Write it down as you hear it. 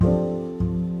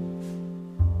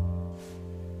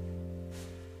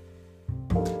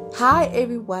Hi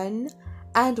everyone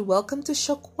and welcome to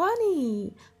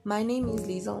Shokwani. My name is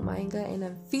Liesl Mainga and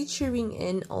I'm featuring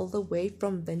in all the way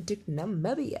from Windhoek,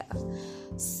 Namibia.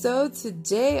 So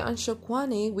today on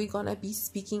Shokwani we're gonna be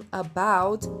speaking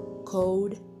about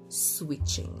code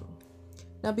switching.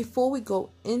 Now before we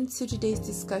go into today's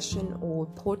discussion or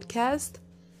podcast,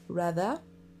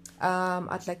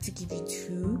 I'd like to give you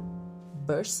two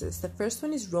verses. The first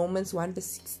one is Romans 1 verse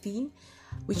 16,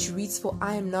 which reads, "For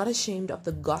I am not ashamed of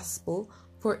the gospel,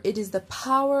 for it is the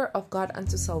power of God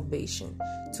unto salvation,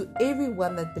 to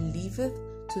everyone that believeth,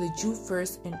 to the Jew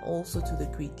first, and also to the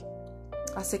Greek."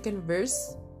 Our second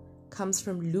verse comes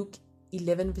from Luke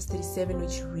 11 verse 37,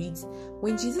 which reads,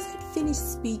 "When Jesus had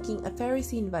finished speaking, a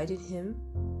Pharisee invited him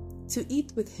to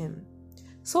eat with him.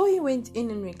 So he went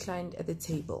in and reclined at the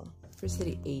table." Verse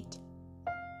 38.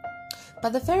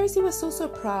 But the Pharisee was so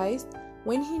surprised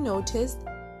when he noticed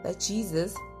that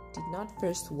Jesus did not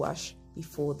first wash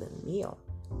before the meal.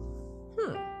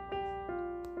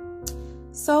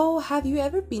 So, have you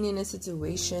ever been in a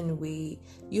situation where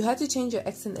you had to change your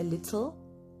accent a little?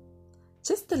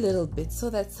 Just a little bit, so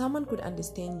that someone could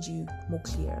understand you more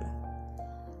clearly.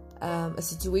 A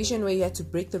situation where you had to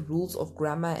break the rules of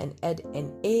grammar and add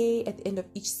an A at the end of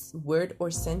each word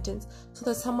or sentence so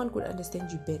that someone could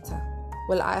understand you better.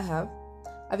 Well, I have.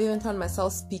 I've even found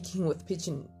myself speaking with a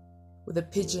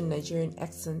pidgin Nigerian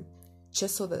accent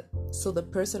just so the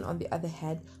person on the other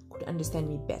hand could understand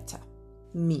me better.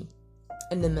 Me,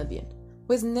 a Namibian,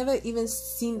 who has never even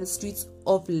seen the streets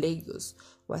of Lagos,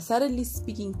 was suddenly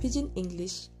speaking pidgin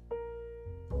English.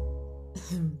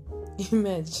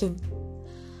 Imagine.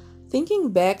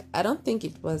 Thinking back, I don't think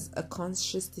it was a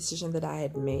conscious decision that I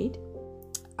had made.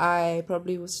 I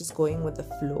probably was just going with the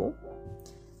flow.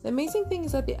 The amazing thing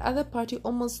is that the other party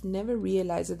almost never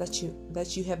realizes that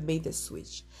you have made the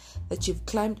switch, that you've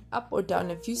climbed up or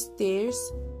down a few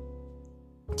stairs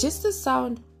just to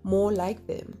sound more like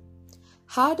them.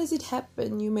 How does it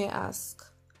happen, you may ask?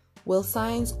 Well,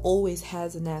 science always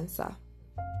has an answer,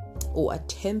 or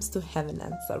attempts to have an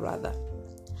answer rather.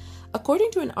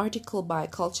 According to an article by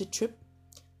Culture Trip,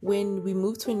 when we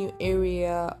move to a new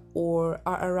area or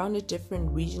are around a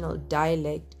different regional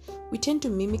dialect, we tend to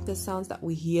mimic the sounds that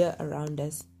we hear around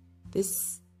us.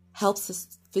 This helps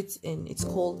us fit in. It's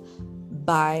called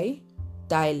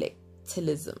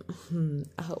bidialectalism.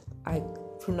 I hope I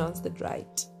pronounced it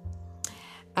right.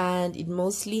 And it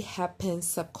mostly happens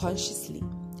subconsciously.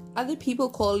 Other people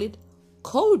call it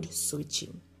code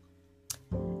switching.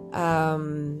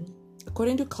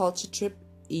 According to Culture Trip,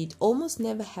 it almost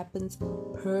never happens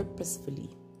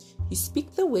purposefully. You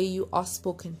speak the way you are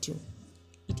spoken to.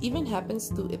 It even happens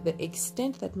to the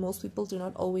extent that most people do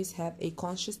not always have a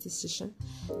conscious decision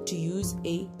to use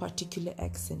a particular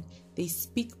accent. They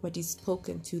speak what is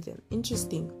spoken to them.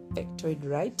 Interesting factoid,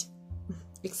 right?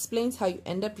 Explains how you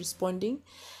end up responding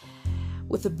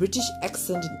with a British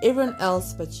accent and everyone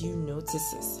else but you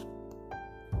notices.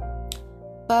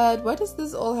 But what does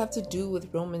this all have to do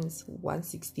with Romans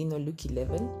 1:16 or Luke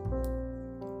 11?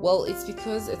 Well, it's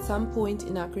because at some point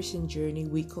in our Christian journey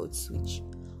we code switch.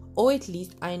 Or at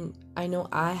least I know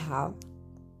I have.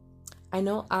 I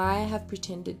know I have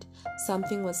pretended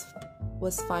something was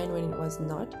fine when it was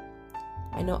not.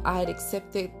 I know I had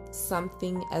accepted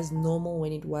something as normal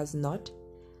when it was not.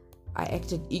 I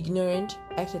acted ignorant,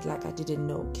 acted like I didn't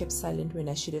know, kept silent when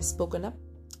I should have spoken up,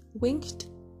 winked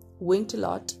a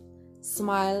lot,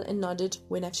 smiled and nodded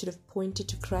when I should have pointed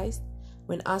to Christ.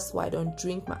 When asked why I don't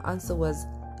drink, my answer was,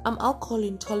 "I'm alcohol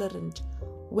intolerant,"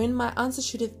 when my answer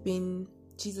should have been,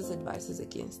 Jesus advises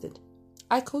against it.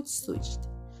 I code switched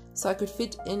so I could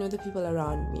fit in with the people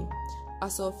around me. I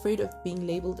was so afraid of being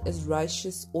labeled as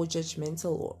righteous or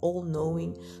judgmental or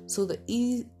all-knowing, so the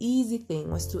easy thing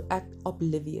was to act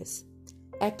oblivious.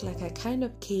 Act like I kind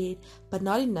of cared, but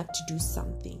not enough to do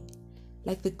something.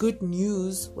 Like the good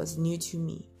news was new to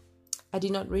me. I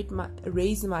did not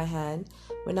raise my hand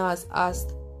when I was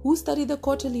asked, "Who studied the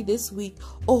quarterly this week?"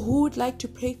 or "Who would like to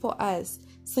pray for us?"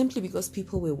 simply because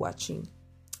people were watching.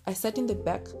 I sat in the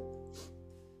back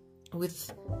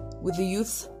with the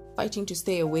youth fighting to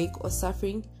stay awake or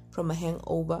suffering from a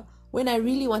hangover when I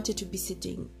really wanted to be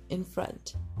sitting in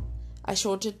front. I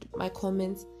shorted my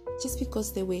comments just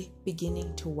because they were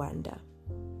beginning to wonder.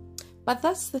 But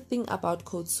that's the thing about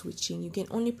code switching. You can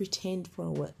only pretend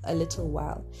for a little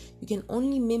while. You can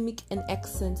only mimic an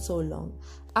accent so long.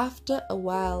 After a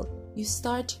while, you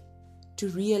start to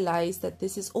realize that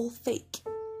this is all fake.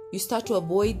 You start to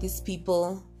avoid these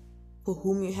people for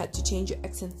whom you had to change your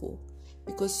accent for,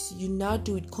 because you now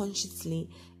do it consciously,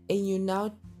 and you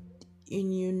now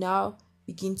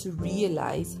begin to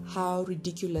realize how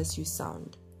ridiculous you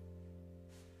sound.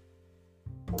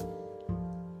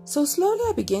 So slowly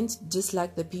I began to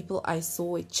dislike the people I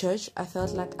saw at church. I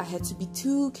felt like I had to be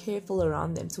too careful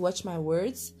around them, to watch my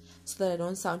words so that I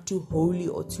don't sound too holy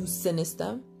or too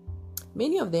sinister.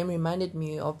 Many of them reminded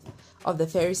me of the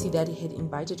Pharisee that had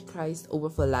invited Christ over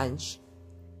for lunch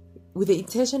with the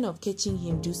intention of catching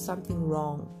him do something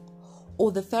wrong,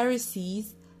 or the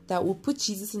Pharisees that would put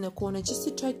Jesus in a corner just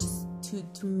to try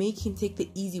to make him take the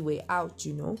easy way out,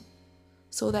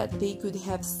 so that they could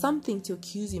have something to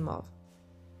accuse him of.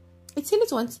 It's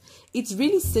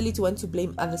really silly to want to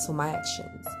blame others for my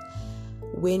actions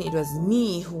when it was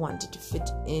me who wanted to fit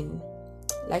in.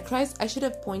 Like Christ, I should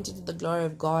have pointed to the glory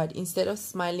of God instead of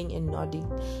smiling and nodding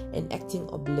and acting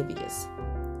oblivious.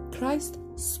 Christ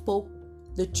spoke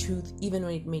the truth even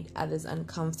when it made others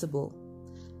uncomfortable.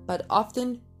 But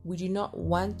often we do not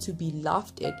want to be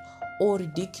laughed at or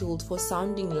ridiculed for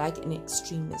sounding like an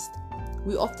extremist.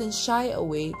 We often shy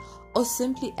away or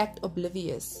simply act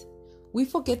oblivious. We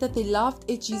forget that they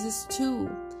laughed at Jesus too.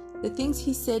 The things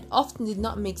he said often did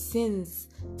not make sense.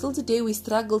 Till today we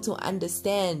struggle to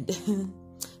understand.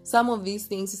 Some of these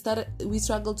things we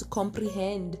struggle to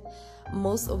comprehend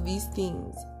most of these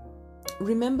things.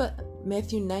 Remember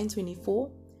Matthew 9:24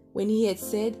 when he had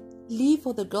said, "Leave,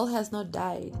 for the girl has not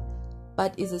died,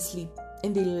 but is asleep."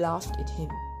 And they laughed at him.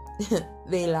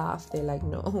 They laughed. They're like,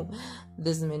 "No,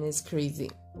 this man is crazy."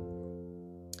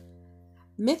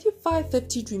 Matthew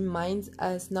 5:15 reminds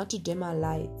us not to dim our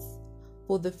lights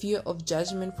for the fear of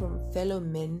judgment from fellow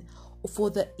men or for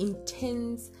the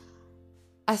intense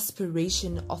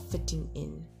aspiration of fitting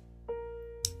in.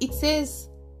 It says,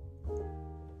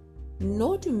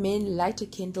 "Nor do men light a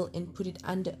candle and put it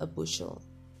under a bushel,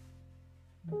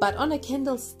 but on a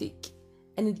candlestick,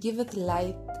 and it giveth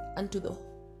light unto the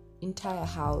entire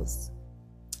house.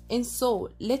 And so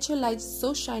let your light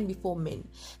so shine before men,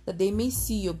 that they may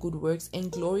see your good works and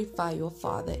glorify your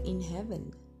Father in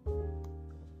heaven."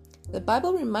 The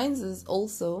Bible reminds us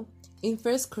also in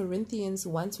 1 Corinthians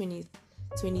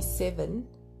 1:27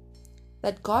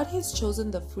 that God has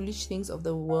chosen the foolish things of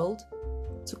the world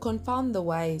to confound the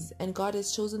wise, and God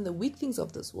has chosen the weak things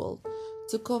of this world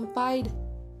to confound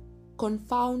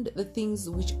the things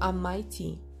which are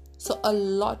mighty. So a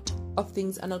lot of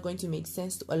things are not going to make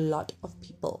sense to a lot of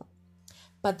people.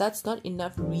 But that's not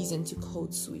enough reason to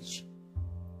code switch.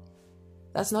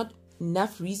 That's not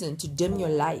enough reason to dim your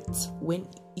light when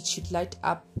it should light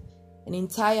up an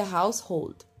entire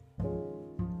household.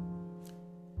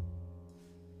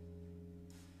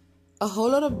 A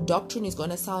whole lot of doctrine is going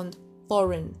to sound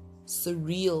foreign,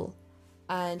 surreal,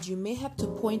 and you may have to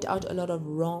point out a lot of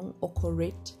wrong or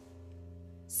correct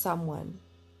someone.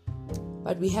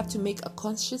 But we have to make a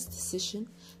conscious decision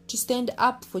to stand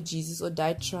up for Jesus or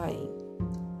die trying.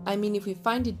 I mean, if we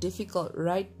find it difficult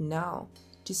right now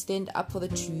to stand up for the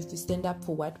truth, to stand up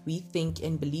for what we think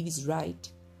and believe is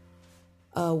right,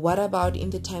 what about in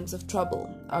the times of trouble?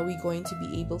 Are we going to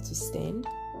be able to stand?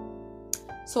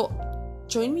 So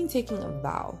join me in taking a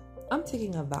vow. I'm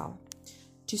taking a vow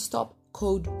to stop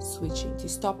code switching, to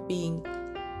stop being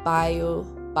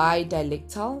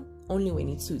bi-dialectal only when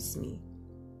it suits me.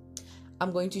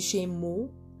 I'm going to share more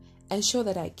and show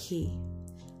that I care.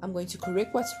 I'm going to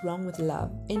correct what's wrong with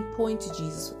love and point to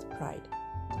Jesus with pride.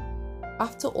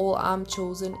 After all, I'm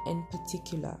chosen and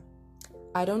particular.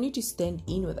 I don't need to stand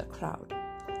in with a crowd.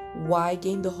 Why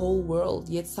gain the whole world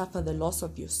yet suffer the loss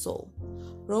of your soul?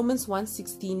 Romans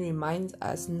 1:16 reminds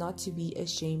us not to be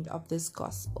ashamed of this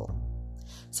gospel.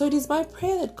 So it is my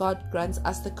prayer that God grants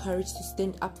us the courage to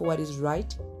stand up for what is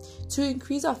right, to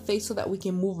increase our faith so that we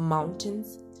can move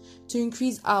mountains, to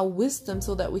increase our wisdom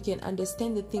so that we can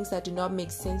understand the things that do not make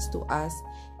sense to us,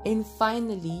 and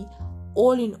finally,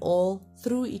 all in all,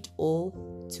 through it all,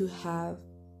 to have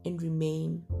and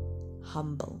remain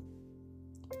humble.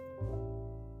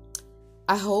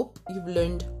 I hope you've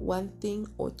learned one thing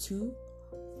or two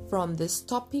from this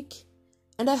topic,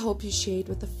 and I hope you share it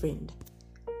with a friend.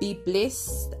 Be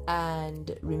blessed,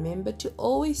 and remember to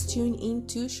always tune in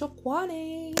to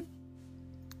Shokwane.